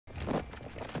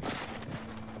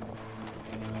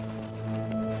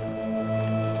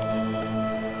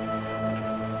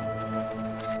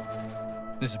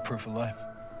This is proof of life.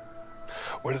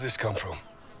 Where did this come from?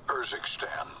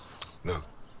 Urzikstan. No.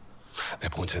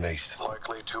 They're pointing east.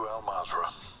 Likely to Al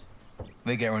Mazrah.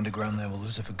 They get underground there, we'll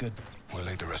lose it for good. We'll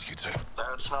lead the rescue team.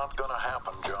 That's not gonna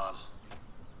happen, John.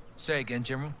 Say again,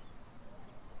 General.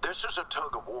 This is a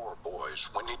tug of war, boys.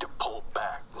 We need to pull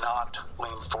back, not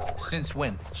lean forward. Since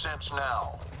when? Since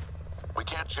now. We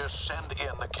can't just send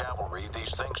in the cavalry.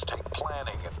 These things take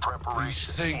planning and preparation.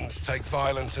 These things take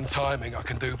violence and timing. I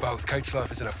can do both. Kate's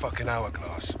life is in a fucking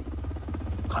hourglass.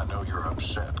 I know you're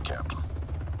upset, Captain.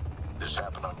 This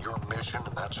happened on your mission,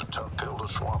 and that's a tough pill to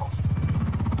swallow.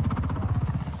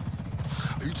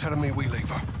 Are you telling me we leave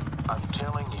her? I'm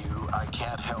telling you I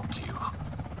can't help you,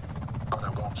 but I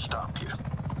won't stop you.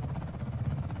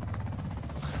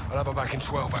 I'll have her back in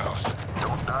 12 hours.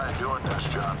 Don't die doing this,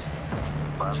 John.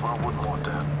 Laswell wouldn't want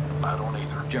that. I don't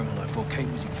either. General, I thought Kate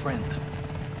was your friend.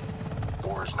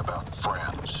 War isn't about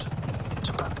friends. It's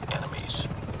about enemies.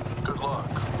 Good luck.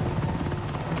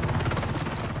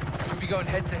 We'll be going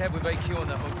head-to-head with AQ on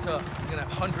that hotel. We're gonna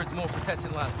have hundreds more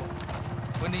protecting Laswell.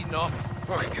 We need an army.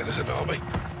 I can get us an army.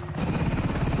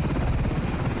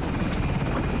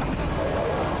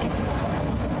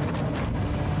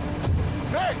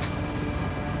 Nick!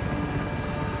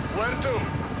 Where to?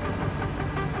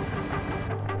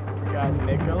 We got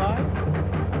Nikolai?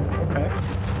 Okay.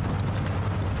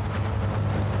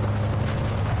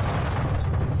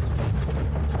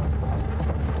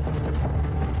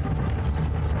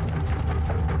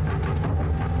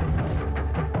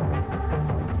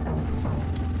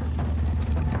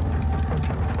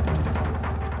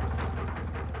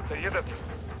 سيدتي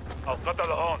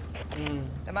القتل هون.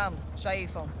 تمام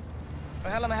شايفهم.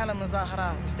 وهلا مهلا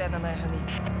مظاهرة استاذنا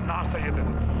هنيك. نعم سيدتي.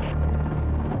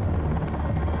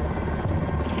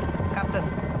 Captain,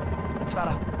 it's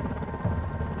Farah.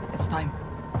 It's time.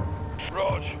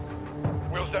 Raj,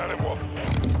 wheels down in one.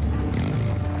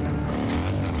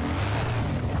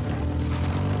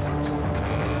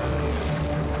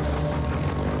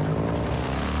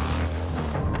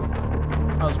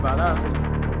 That was badass.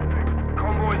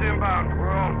 Convoy's inbound. We're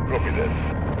on. Copy this.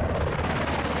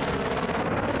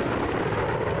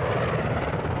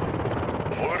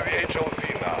 Follow the HLZ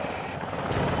now.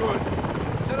 Good.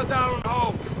 Settle down and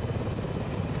hold.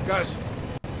 Guys,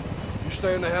 you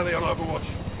stay in the heli on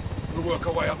Overwatch. We'll work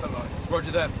our way up the line.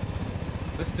 Roger that.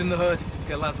 Let's thin the herd,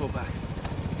 get Laswell back.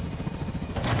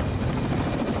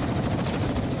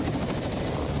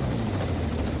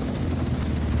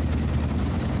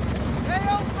 Hey,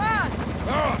 old man!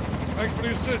 Ah! Thanks for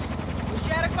the assist. We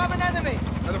share a common enemy.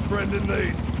 And a friend in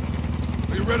need.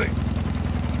 Are you ready?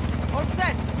 All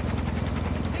set.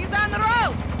 See you down the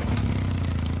road!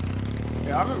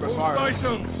 Yeah, I remember All Farah.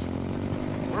 stations!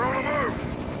 We're on the move!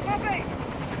 Copy!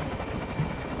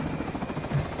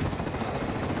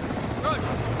 Rog,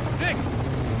 Dick,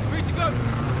 free to go.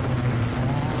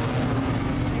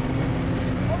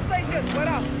 All stations, we're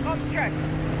up. Concentrate.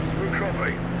 Good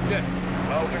copy. Check.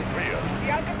 Loud and clear. The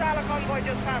Alcazar convoy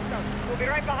just passed us. We'll be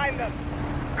right behind them.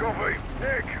 Copy.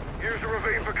 Nick, use the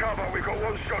ravine for cover. We've got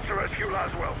one shot to rescue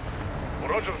Laswell.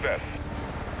 Roger that.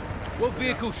 What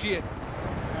vehicle's she in?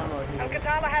 Ammo here.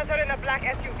 Alcazar has her in a black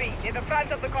SUV near the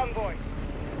front of the convoy.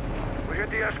 We get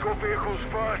the escort vehicles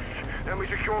first, then we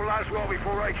secure Laswell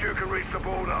before AQ can reach the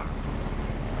border.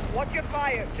 Watch your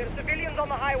fire. There are civilians on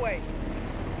the highway.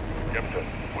 Captain,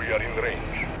 we are in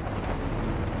range.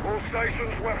 All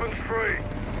stations, weapons free.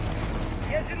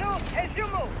 Yes, you know. As you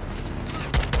move.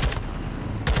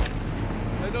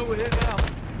 They know we're here now.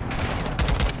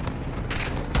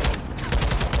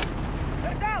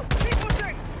 They're down. Keep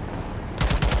pushing.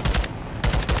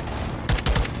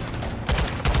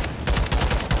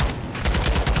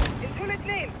 انتوا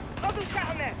الاثنين خذوا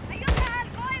الشحنة. أيها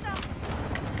القائدة.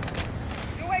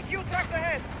 UAQ tracks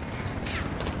ahead.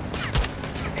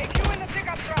 AQ in the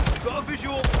pickup truck. Got a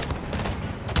visual.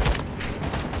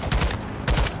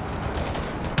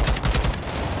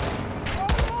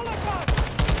 All of us.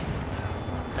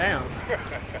 Damn.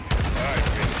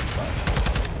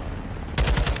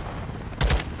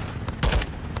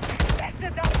 That's the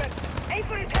Donovan. Aim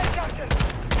for his head, Johnson.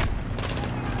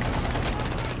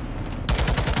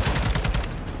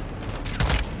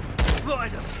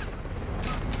 Slide them.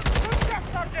 Good stuff,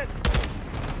 Sergeant.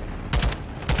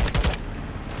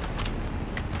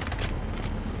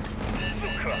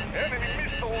 Suka, enemy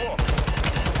missile lock.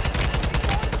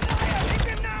 Fire. Hit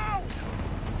him now.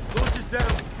 Launch us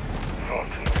down.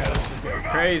 This is getting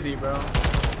crazy, bro.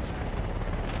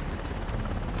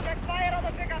 Check fire on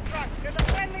the pickup truck. There's a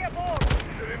friendly aboard.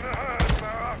 Sit in the herd,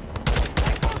 Farah.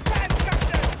 Full time,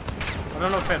 Johnson. I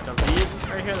don't know if I have to lead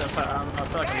right here. That's why I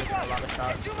feel like I'm missing a lot of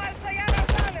shots. Ejuma al Sayara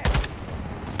Sale.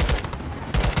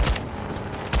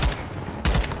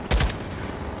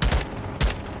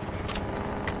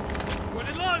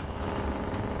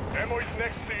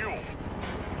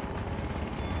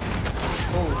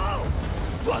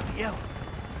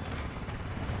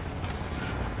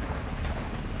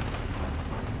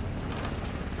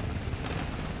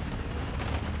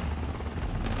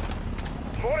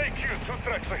 Your AQ 2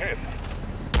 tracks ahead.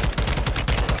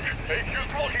 AQ's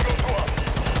blocking onto us.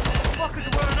 Fuckers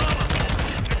are wearing armor!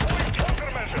 Deploying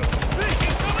countermeasures.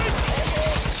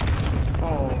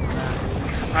 Oh, man.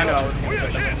 I know I was gonna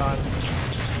get that time.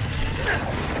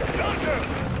 Sergeant!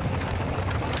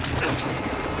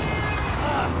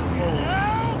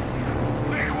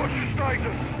 Nick, what's your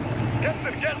status?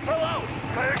 Captain, get fell out.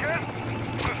 Say again?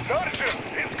 The sergeant,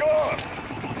 he's gone.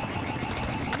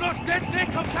 I'm not dead, Nick!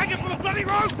 I'm hanging from a bloody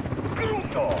rope!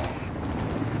 Brutal.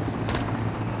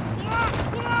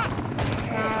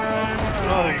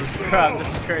 Oh crap, this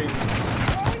is crazy.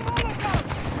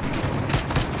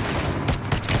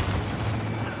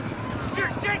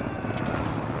 Shit!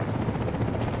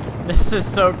 This is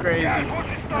so crazy. What's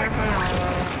your status?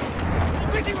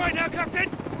 I'm busy right now, Captain!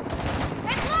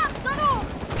 It's locked, Sonu!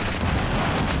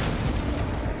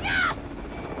 Yes!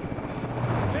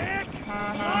 Nick!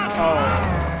 Oh,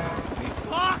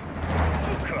 Fuck!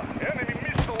 Ukra, enemy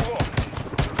missile locked.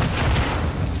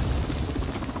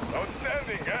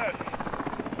 Outstanding, guys.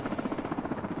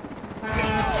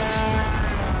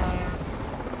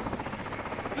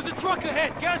 There's a truck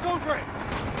ahead! Get us over it!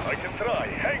 I can try.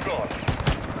 Hang on.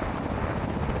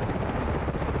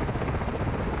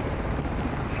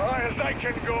 High as I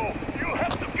can go. You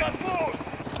have to cut loose.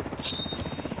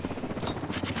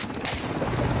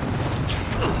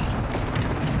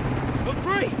 I'm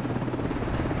free!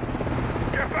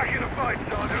 Get back in the fight,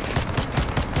 Sergeant.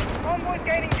 Convoy's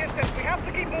gaining distance. We have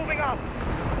to keep moving up.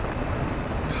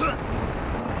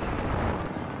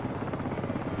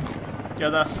 yo,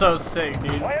 that's so sick,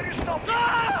 dude. Why are you stopping?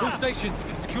 All stations,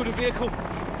 secure the vehicle.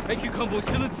 AQ convoy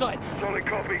still in sight. Solid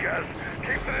copy, guys. Keep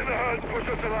it in the herd. Push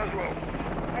us to Laswell.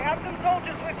 I have some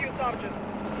soldiers with you, Sergeant.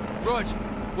 Rog,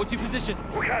 what's your position?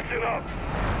 We're catching up.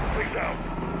 Peace out.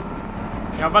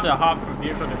 Yeah, I'm about to hop from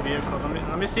vehicle to vehicle.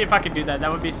 Let me see if I can do that.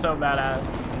 That would be so badass.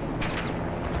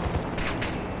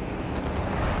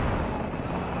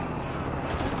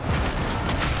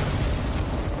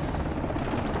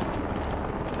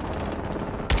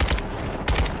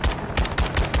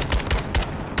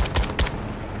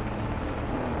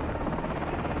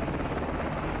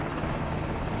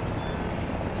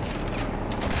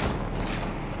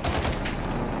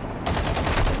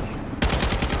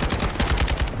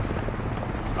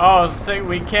 Oh, sick,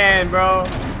 we can, bro.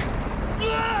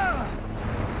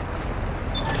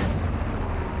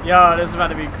 Yo, this is about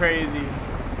to be crazy.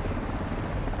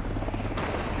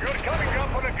 You're coming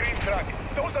up on a green truck.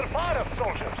 Those are fire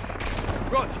soldiers.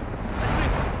 Rog, that's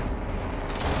it.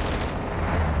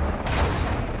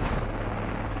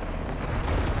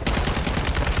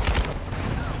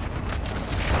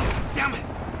 Damn it!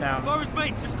 Down. Forest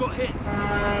base just got hit.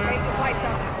 Raise the lights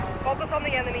up. Focus on the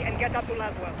enemy and get up to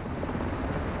Laswell.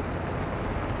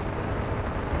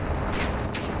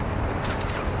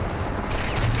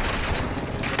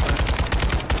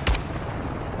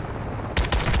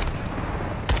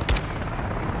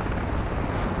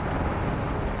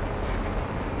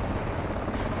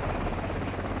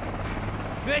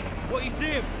 Nick, what you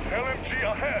seeing? LMG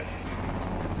ahead.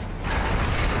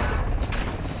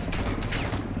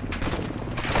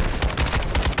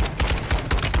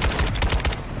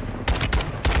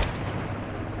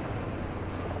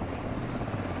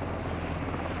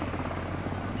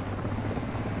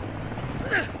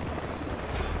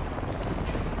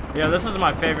 Yeah, this is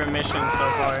my favorite mission so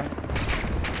far.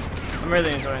 I'm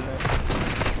really enjoying this.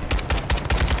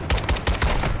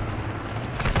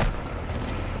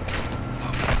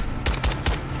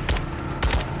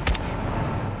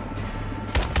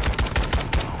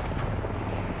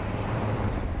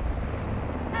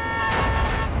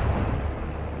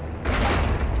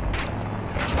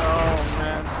 Oh,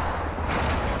 man.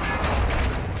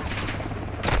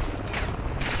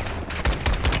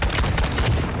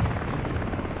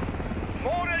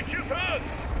 More AQ third.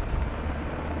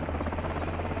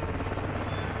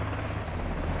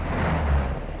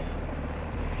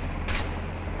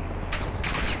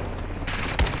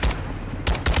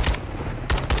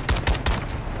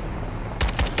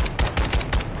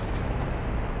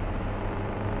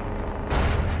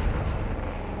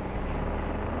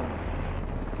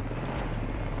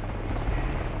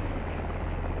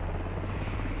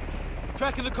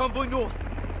 Tracking the convoy north.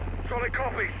 Solid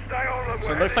copy. Stay on them.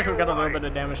 So it looks like we got a little bit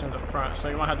of damage in the front, so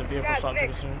you might have the vehicle swap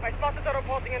pretty soon. My spotters are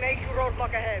reporting an AQ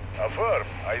roadblock ahead. Affirm.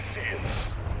 I see it.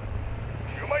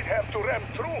 You might have to ram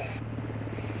through.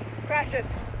 Crash it.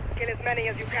 Kill as many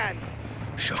as you can.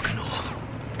 Shock and awe.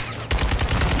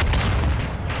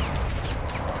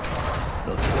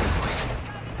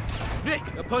 Nick,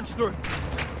 a punch through.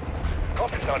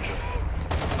 Copy, Sergeant.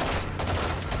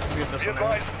 We get this Be one in.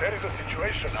 advised, there is a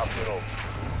situation after all.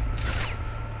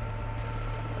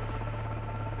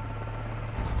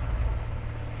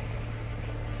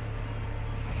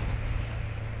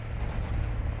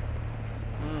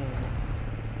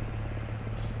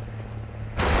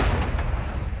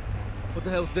 What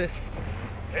the hell's this?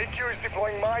 AQ is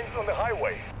deploying mines on the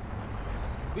highway.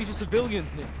 These are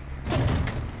civilians, Nick.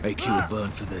 AQ will burn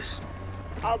for this.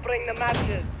 I'll bring the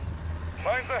matches.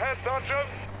 Mines ahead, Sergeant.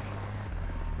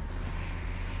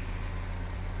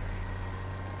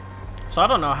 So I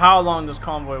don't know how long this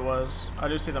convoy was. I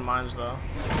do see the mines though.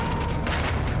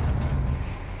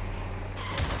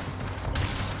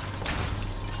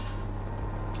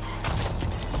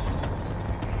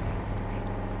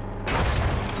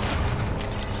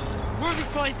 Where are these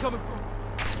planes coming from?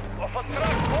 Of a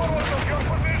track forward of your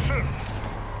position.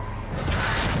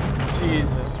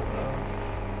 Jesus, bro.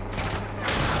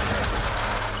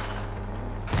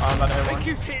 Oh, I'm about to hit one.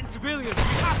 AQ's hitting civilians. We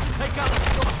have to take out the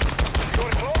truck.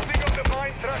 You're closing on the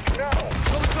mine track now.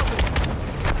 What's coming?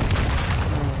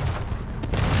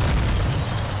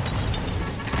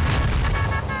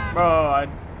 Bro,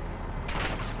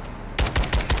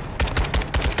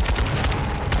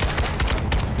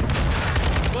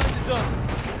 Mines are done.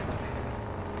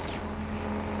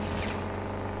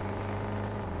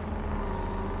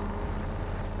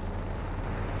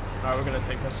 Alright, we're gonna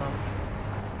take this one.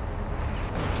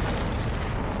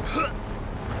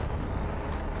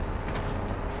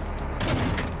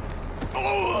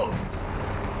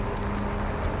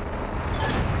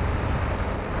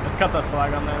 Let's cut that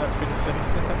flag on there, that's pretty sick.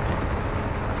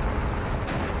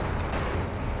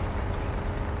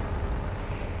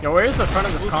 Yo, where's the front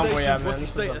of this All convoy stations, at, man? what's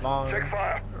This the is a status? long Check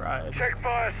fire. ride. Check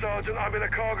fire, Sergeant. I'm in a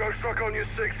cargo truck on your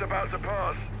 6 about to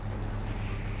pass.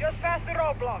 Just past the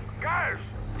roadblock. Guys,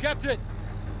 Captain!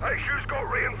 AQ's got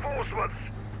reinforcements.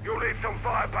 You'll need some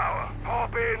firepower.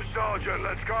 Hop in, Sergeant.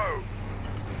 Let's go.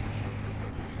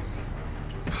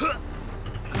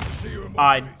 See you in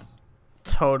I my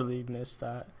totally missed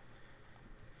that.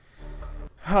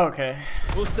 Okay.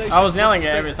 All stations, I was nailing what's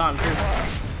it the every status? time,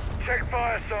 too. Check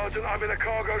fire, Sergeant. I'm in a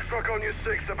cargo truck on your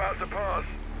 6 about to pass.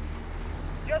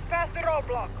 Just past the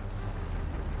roadblock.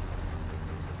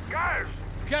 Guys,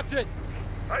 Captain!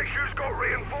 AQ's got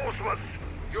reinforcements.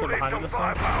 You'll So need behind some this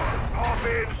one? firepower. Hop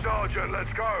in, Sergeant.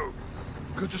 Let's go.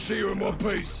 Good to see you in one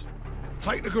piece.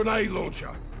 Take the grenade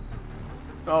launcher.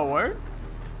 Oh, where?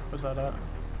 Where's that at?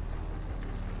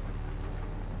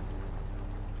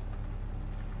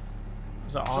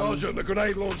 Is it on? Sergeant, the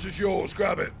grenade launcher's yours.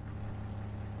 Grab it.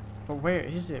 But where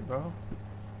is it, bro?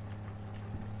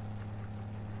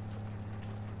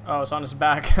 Oh, it's on his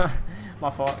back. My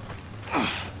fault.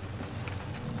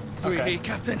 Sweet Okay. heat,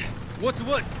 Captain. What's the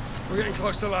word? We're getting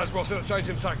close to Lasros and are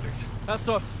changing tactics. How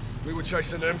so? We were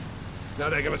chasing them. Now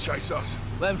they're gonna chase us.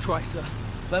 Let them try, sir.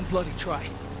 Let them bloody try.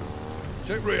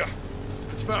 Check rear.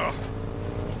 It's Farah.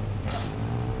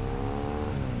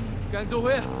 Gang's all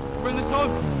here. Let's bring this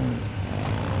home.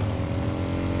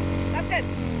 Captain,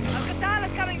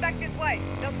 Al-Qatala's coming back this way.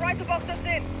 They'll try to box us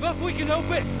in. Not if we can help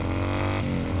it.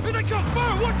 Here they come!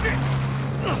 Fire! Watch it!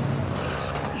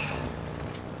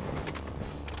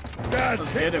 Guys,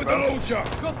 Let's hit hit it, with bro. the launcher.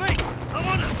 Copy! I'm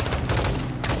on it!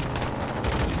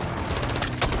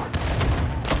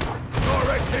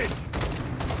 Direct hit.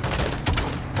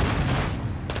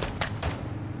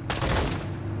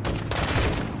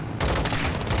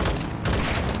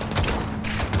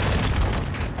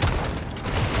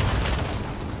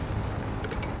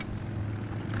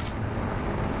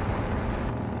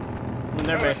 And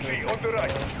they're basically. LSG on the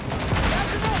right.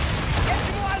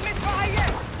 يجب المدفعية.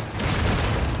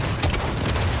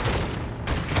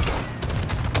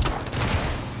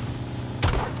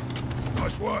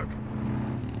 Nice work.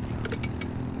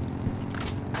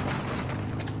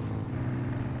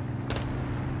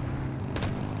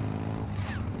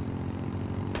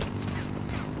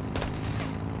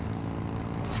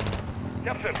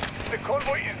 Captain, the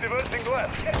convoy is diverting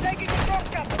left. They're taking the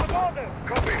shortcut to the border.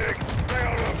 Copy, Nick. Stay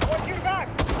on them. Watch your back.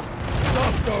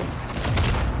 Dust them.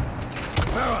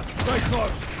 Farah, stay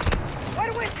close.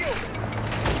 We're with you.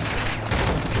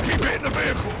 Keep hitting the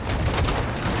vehicle.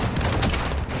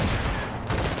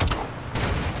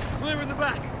 Clear in the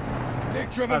back. Nick,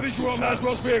 do you have a visual on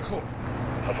Lasros' vehicle?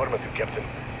 Affirmative, Captain.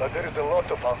 But there is a lot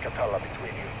of Al-Qatala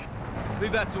between you.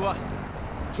 Leave that to us.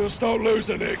 Just don't lose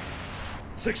it, Nick.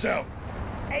 6 out.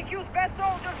 AQ's best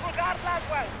soldiers will guard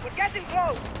Laswell. We're getting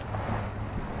close.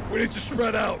 We need to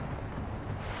spread out.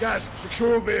 Guys,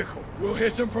 secure a vehicle. We'll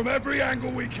hit them from every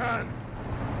angle we can.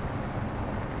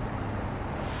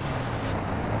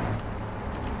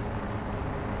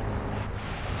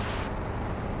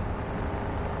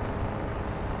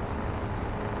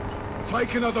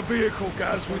 Take another vehicle,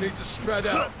 Gaz. We need to spread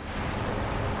out.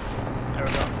 There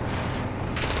we go.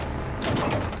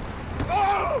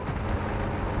 Oh!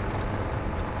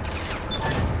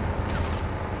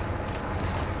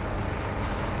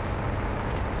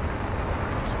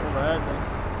 Let's pull ahead then.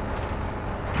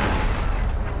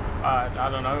 I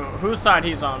don't know whose side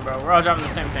he's on, bro. We're all driving the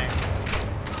same thing.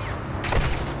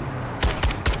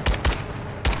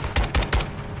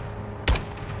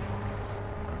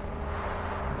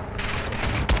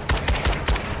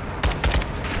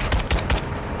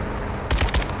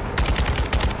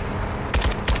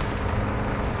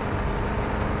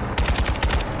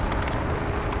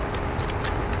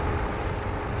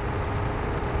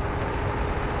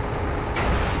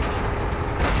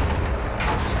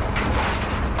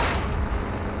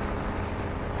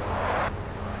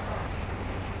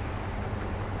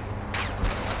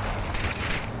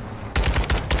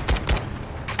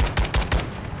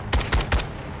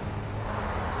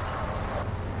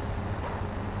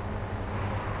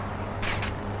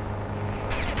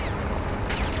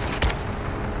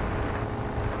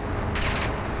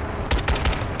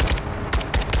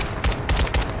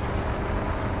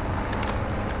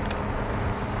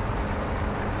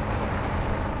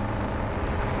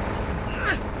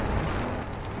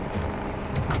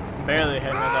 Barely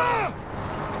hit me that one.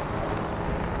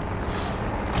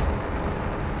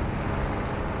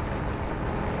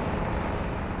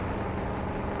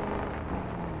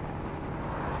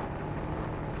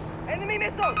 Enemy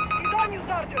missile! He's on you,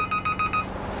 Sergeant!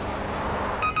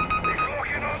 He's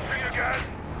locking onto you, Gaz.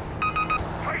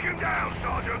 Take him down,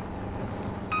 Sergeant.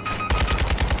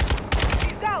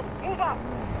 He's down! Move up!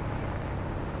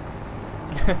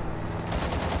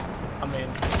 I mean,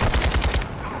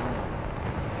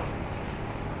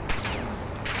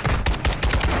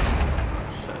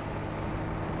 shit.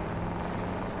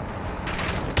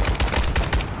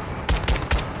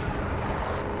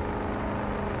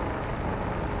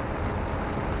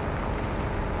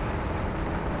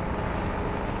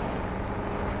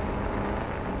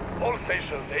 All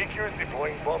stations, AQ is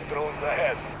deploying bomb drones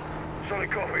ahead.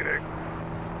 Solid copy, Nick.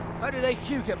 How did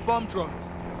AQ get bomb drones?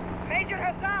 Major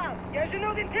Hassan! يا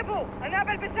جنود انتبهوا! أنا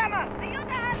بالبسامة!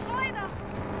 سيودها القاعدة!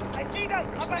 I see them!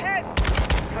 Up ahead!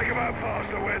 Take him out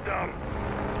fast or we're done.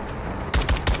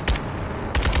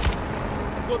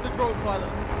 Got the drone pilot.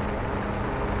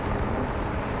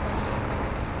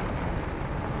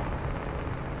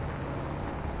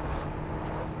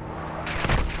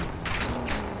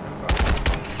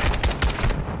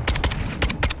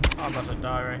 I'm about to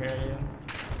die right here, dude.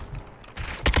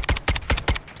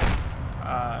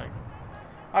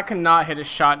 I could not hit a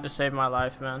shot to save my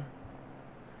life, man.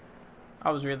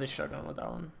 I was really struggling with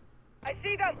that one. I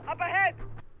see them! Up ahead!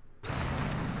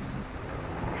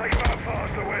 Take him out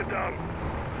fast or we're done.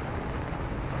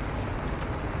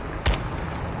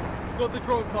 Got the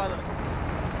drone pilot.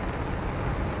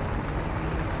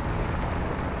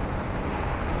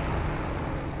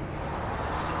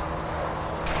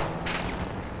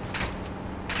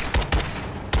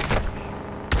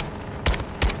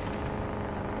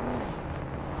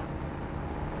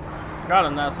 Got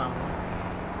him that time.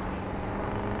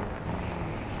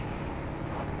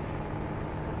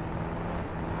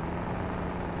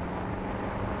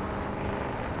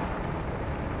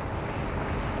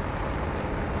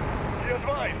 Be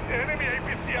advised, enemy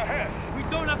APC ahead. We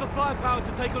don't have the firepower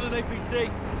to take on an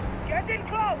APC. Get in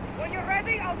close! When you're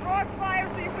ready, I'll draw fire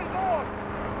so you can go!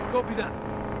 Copy that.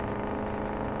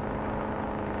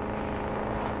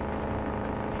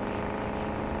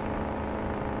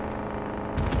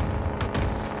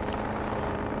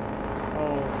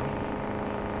 Oh,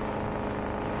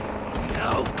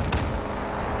 No.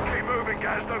 Keep moving,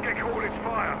 Gaz. Don't get caught in its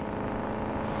fire.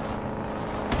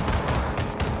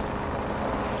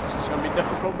 this is gonna be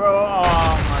difficult, bro. Oh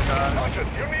my god. Sergeant,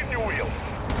 you need new wheels.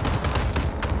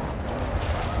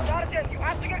 Sergeant, you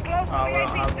have to get close to I the will.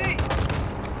 APC!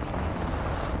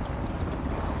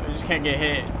 We just can't get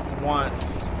hit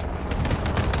once.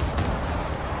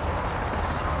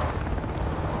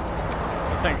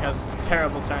 This thing has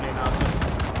terrible turning now too.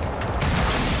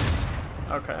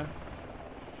 Okay.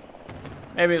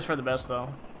 Maybe it's for the best though.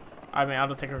 I mean, I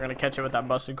don't think we're gonna catch it with that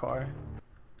busted car.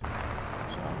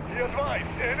 Be advised,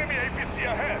 enemy APC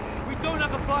ahead. We don't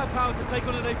have the firepower to take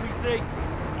on an APC.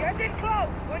 Get in close!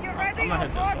 When you're ready, gonna I'll hit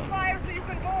this draw one. fire so you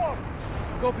can go!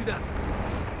 Copy that.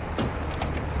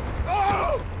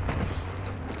 Oh!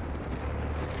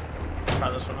 Try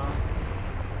this one out.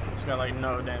 It's got like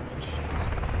no damage.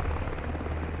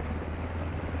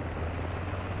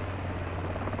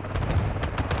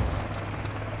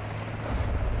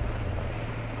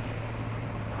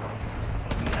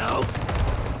 No.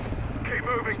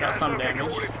 moving. It's got some Taking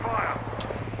damage. all its fire.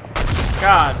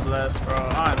 God bless, bro.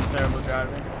 I'm a terrible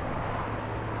driver.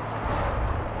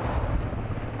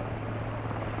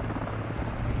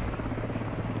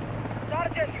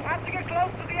 Sergeant, you have to get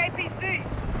close to the APC.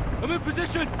 I'm in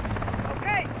position!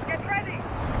 Okay, get ready.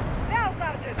 Now,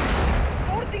 Sergeant.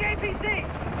 Towards the APC.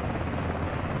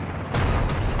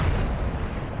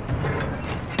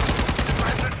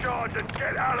 Plan the charge and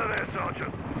get out of there,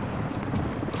 Sergeant.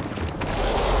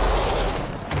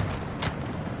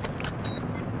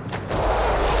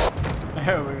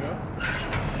 There we go.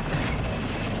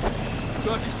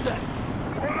 Charge is set.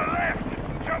 On the left.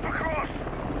 Jump across.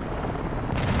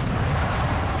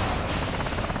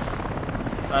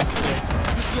 That's sick.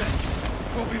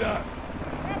 Copy that.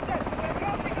 Captain, we're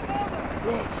crossing the border.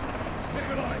 Rog,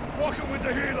 Nikolai, walking with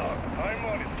the helo. I'm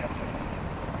on it, Captain.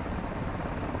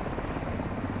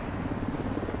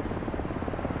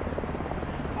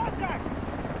 Contact.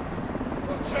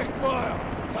 Well, check fire.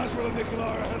 Laswell and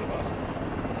Nikolai are ahead of us.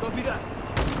 Copy that.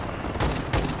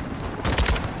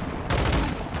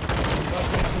 That's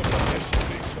what the mission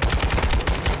big shot.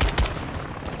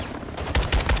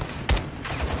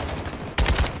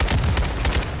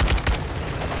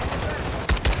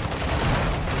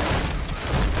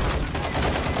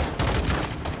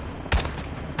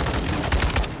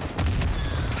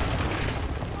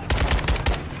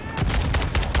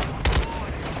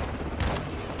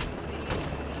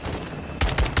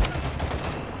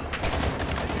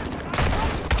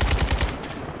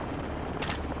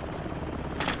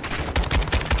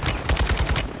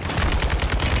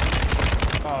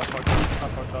 Oh, fuck. I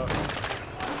fucked up.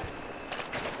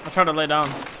 I tried to lay down.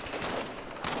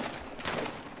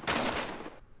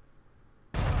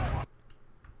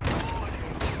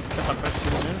 Guess I pushed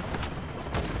too soon.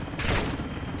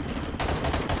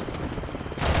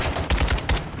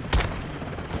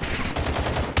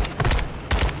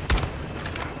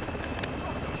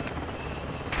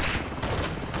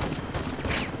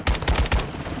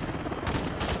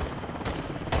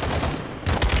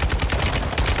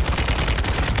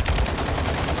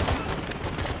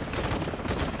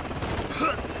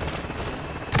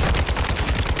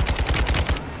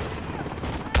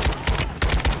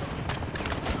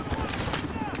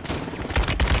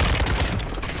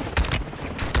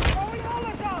 Throwing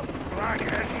Molotov. Black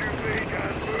SUV,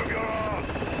 guys. Move your arms.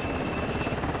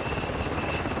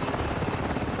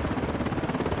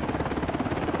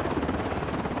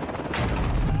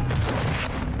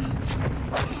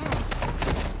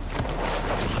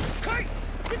 Kate!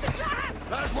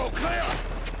 Laswell, clear!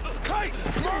 Kate,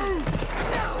 move!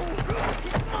 No!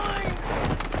 It's mine!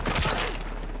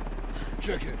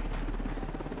 Check it.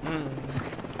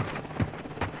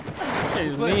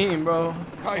 She's mean, bro.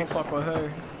 Hey. Don't fuck with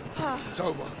her. It's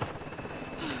over.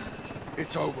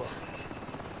 It's over.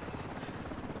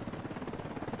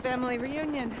 It's a family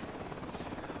reunion.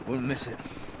 Wouldn't miss it.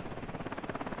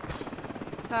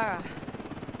 Farah.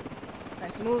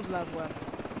 Nice moves, Laswell.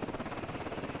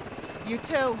 You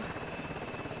too.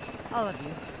 All of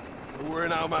you. We're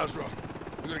in Al Mazrah.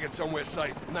 We gotta get somewhere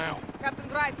safe, now.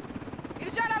 Captain's right.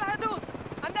 رجال على الحدود.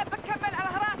 أنا بكمل على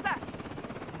الحراسة.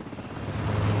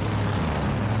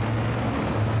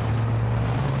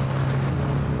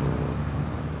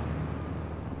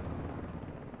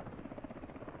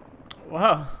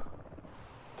 Wow.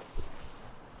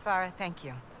 Farah, thank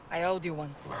you. I owed you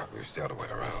one. Well, it's the other way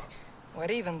around.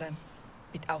 We're even then.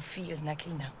 بالتوفيق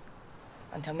نكينا.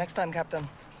 Until next time, Captain.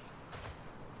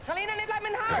 خلينا نطلع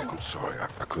من Kate, هون. I'm sorry.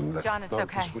 I couldn't let... John, it's no,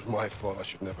 okay. This was my fault. I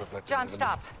should never have let... John, the enemy-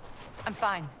 stop. I'm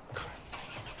fine.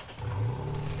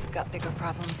 We've got bigger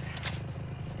problems.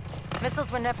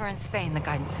 Missiles were never in Spain. The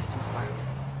guidance systems were.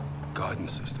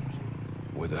 Guidance systems.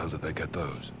 Where the hell did they get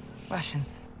those?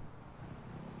 Russians.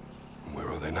 Where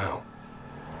are they now?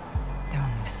 They're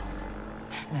on the missiles.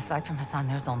 And aside from Hassan,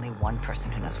 there's only one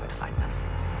person who knows where to find them.